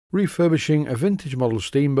Refurbishing a vintage model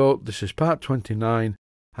steamboat. This is part 29,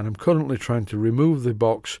 and I'm currently trying to remove the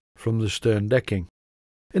box from the stern decking.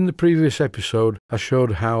 In the previous episode I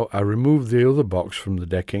showed how I removed the other box from the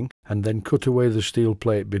decking and then cut away the steel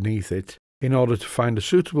plate beneath it in order to find a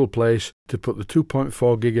suitable place to put the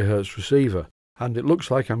 2.4 GHz receiver. And it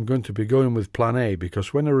looks like I'm going to be going with plan A,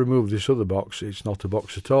 because when I remove this other box, it's not a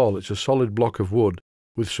box at all, it's a solid block of wood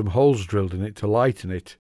with some holes drilled in it to lighten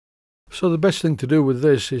it. So the best thing to do with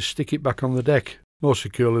this is stick it back on the deck, more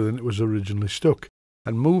securely than it was originally stuck,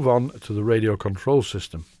 and move on to the radio control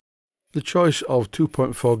system. The choice of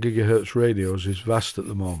 2.4 GHz radios is vast at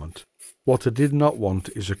the moment. What I did not want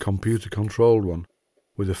is a computer controlled one,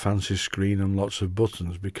 with a fancy screen and lots of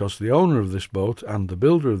buttons, because the owner of this boat and the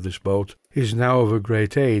builder of this boat is now of a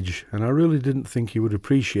great age, and I really didn't think he would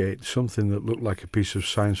appreciate something that looked like a piece of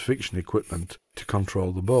science fiction equipment to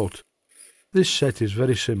control the boat. This set is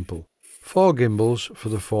very simple. 4 gimbals for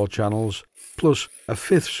the 4 channels, plus a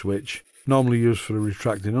 5th switch, normally used for a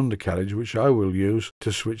retracting undercarriage, which I will use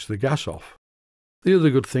to switch the gas off. The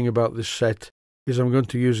other good thing about this set is I'm going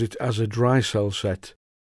to use it as a dry cell set.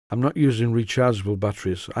 I'm not using rechargeable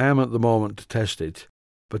batteries. I am at the moment to test it,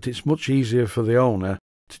 but it's much easier for the owner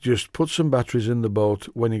to just put some batteries in the boat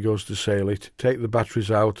when he goes to sail it, take the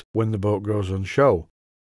batteries out when the boat goes on show.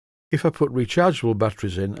 If I put rechargeable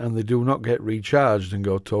batteries in and they do not get recharged and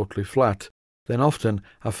go totally flat, then often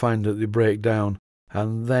I find that they break down,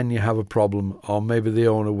 and then you have a problem, or maybe the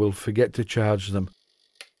owner will forget to charge them.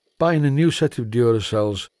 Buying a new set of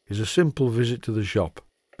Duracells is a simple visit to the shop,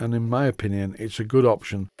 and in my opinion it's a good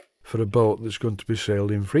option for a boat that's going to be sailed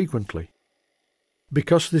infrequently.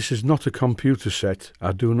 Because this is not a computer set,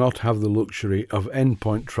 I do not have the luxury of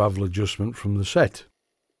endpoint travel adjustment from the set.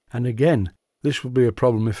 And again, this would be a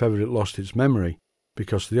problem if ever it lost its memory,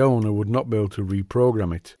 because the owner would not be able to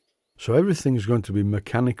reprogram it. So everything's going to be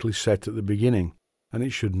mechanically set at the beginning, and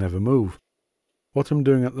it should never move. What I'm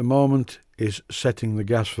doing at the moment is setting the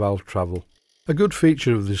gas valve travel. A good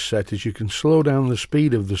feature of this set is you can slow down the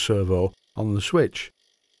speed of the servo on the switch,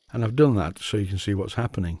 and I've done that so you can see what's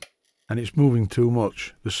happening. And it's moving too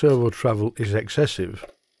much. The servo travel is excessive,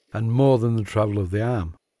 and more than the travel of the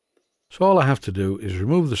arm. So all I have to do is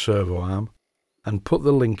remove the servo arm and put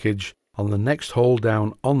the linkage on the next hole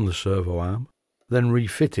down on the servo arm, then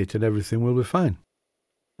refit it and everything will be fine.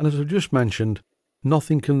 And as I've just mentioned,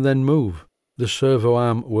 nothing can then move. The servo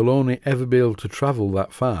arm will only ever be able to travel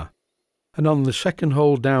that far. And on the second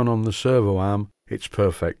hole down on the servo arm, it's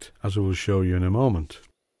perfect, as I will show you in a moment.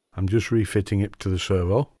 I'm just refitting it to the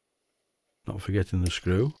servo, not forgetting the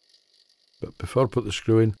screw. But before I put the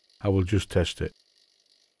screw in, I will just test it.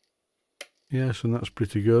 Yes, and that's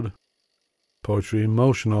pretty good. Poetry in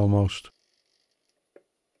motion almost.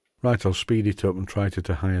 Right, I'll speed it up and try it at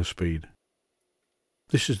a higher speed.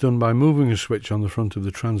 This is done by moving a switch on the front of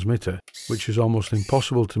the transmitter, which is almost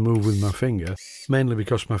impossible to move with my finger, mainly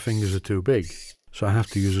because my fingers are too big, so I have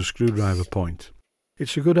to use a screwdriver point.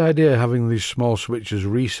 It's a good idea having these small switches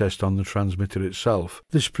recessed on the transmitter itself.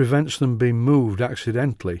 This prevents them being moved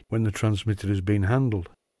accidentally when the transmitter is being handled.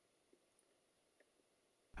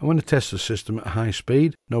 And when I test the system at high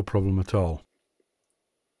speed, no problem at all.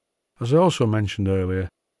 As I also mentioned earlier,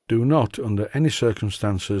 do not, under any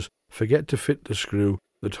circumstances, forget to fit the screw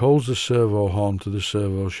that holds the servo horn to the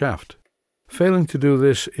servo shaft. Failing to do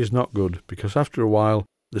this is not good, because after a while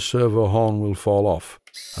the servo horn will fall off,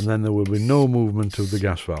 and then there will be no movement of the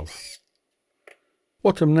gas valve.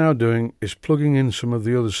 What I'm now doing is plugging in some of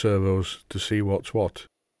the other servos to see what's what.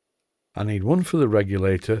 I need one for the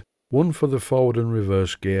regulator, one for the forward and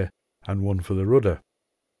reverse gear, and one for the rudder.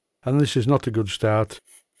 And this is not a good start.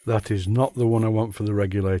 That is not the one I want for the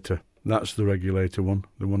regulator. That's the regulator one,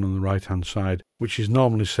 the one on the right hand side, which is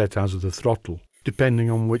normally set as the throttle, depending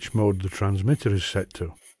on which mode the transmitter is set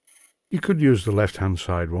to. You could use the left hand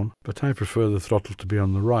side one, but I prefer the throttle to be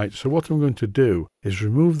on the right, so what I'm going to do is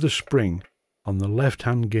remove the spring on the left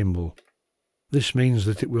hand gimbal. This means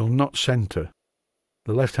that it will not centre.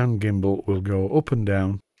 The left hand gimbal will go up and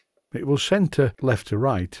down. It will centre left to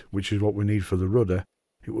right, which is what we need for the rudder.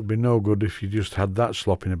 It would be no good if you just had that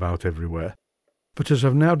slopping about everywhere. But as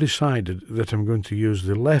I've now decided that I'm going to use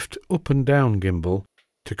the left up and down gimbal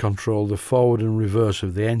to control the forward and reverse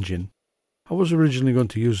of the engine, I was originally going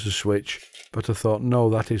to use the switch, but I thought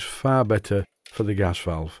no, that is far better for the gas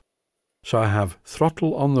valve. So I have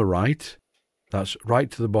throttle on the right, that's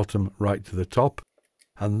right to the bottom, right to the top,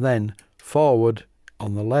 and then forward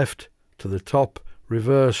on the left to the top,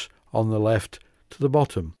 reverse on the left to the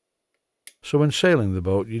bottom. So when sailing the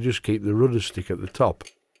boat, you just keep the rudder stick at the top.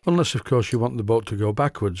 Unless, of course, you want the boat to go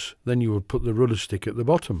backwards, then you would put the rudder stick at the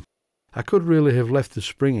bottom. I could really have left the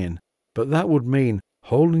spring in, but that would mean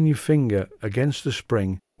holding your finger against the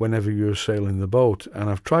spring whenever you're sailing the boat, and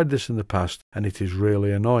I've tried this in the past and it is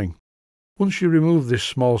really annoying. Once you remove this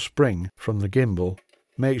small spring from the gimbal,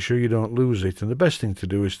 make sure you don't lose it, and the best thing to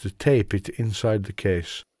do is to tape it inside the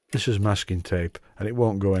case. This is masking tape and it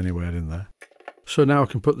won't go anywhere in there. So now I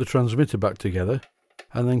can put the transmitter back together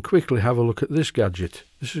and then quickly have a look at this gadget.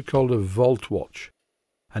 This is called a volt watch,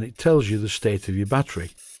 and it tells you the state of your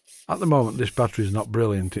battery. At the moment this battery is not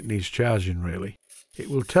brilliant, it needs charging really. It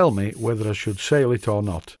will tell me whether I should sail it or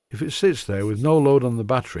not. If it sits there with no load on the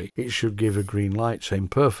battery, it should give a green light saying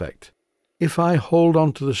perfect. If I hold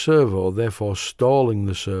on to the servo, therefore stalling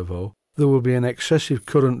the servo, there will be an excessive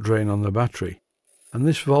current drain on the battery, and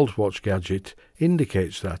this volt watch gadget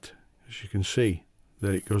indicates that. As you can see,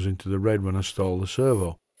 there it goes into the red when I stall the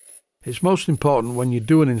servo. It's most important when you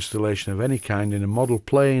do an installation of any kind in a model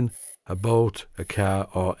plane, a boat, a car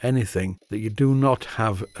or anything, that you do not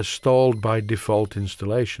have a stalled by default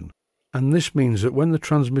installation. And this means that when the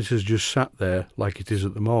transmitter's just sat there like it is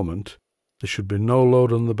at the moment, there should be no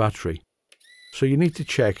load on the battery. So you need to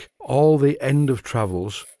check all the end of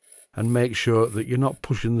travels and make sure that you're not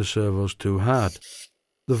pushing the servos too hard.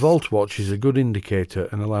 The volt watch is a good indicator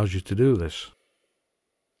and allows you to do this.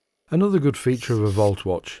 Another good feature of a volt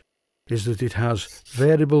watch is that it has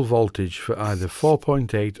variable voltage for either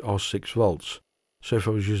 4.8 or 6 volts. So if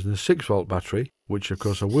I was using a 6 volt battery, which of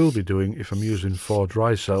course I will be doing if I'm using 4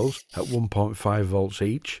 dry cells at 1.5 volts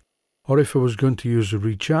each, or if I was going to use a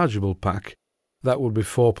rechargeable pack, that would be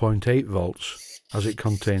 4.8 volts, as it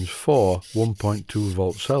contains 4 1.2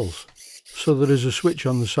 volt cells. So there is a switch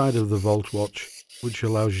on the side of the volt watch which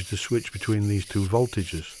allows you to switch between these two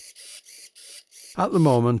voltages. At the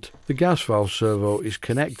moment, the gas valve servo is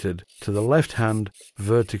connected to the left-hand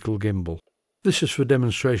vertical gimbal. This is for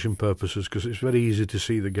demonstration purposes because it's very easy to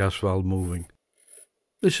see the gas valve moving.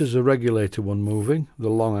 This is a regulator one moving, the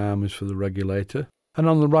long arm is for the regulator, and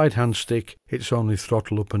on the right-hand stick it's only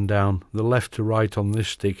throttle up and down. The left to right on this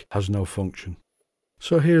stick has no function.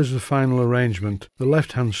 So here's the final arrangement: the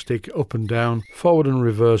left-hand stick up and down, forward and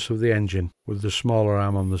reverse of the engine with the smaller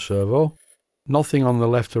arm on the servo, nothing on the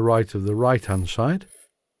left or right of the right-hand side,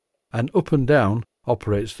 and up and down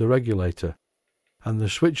operates the regulator, and the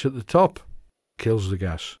switch at the top kills the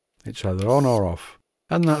gas. It's either on or off.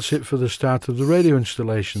 And that's it for the start of the radio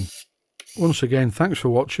installation. Once again, thanks for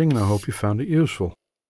watching and I hope you found it useful.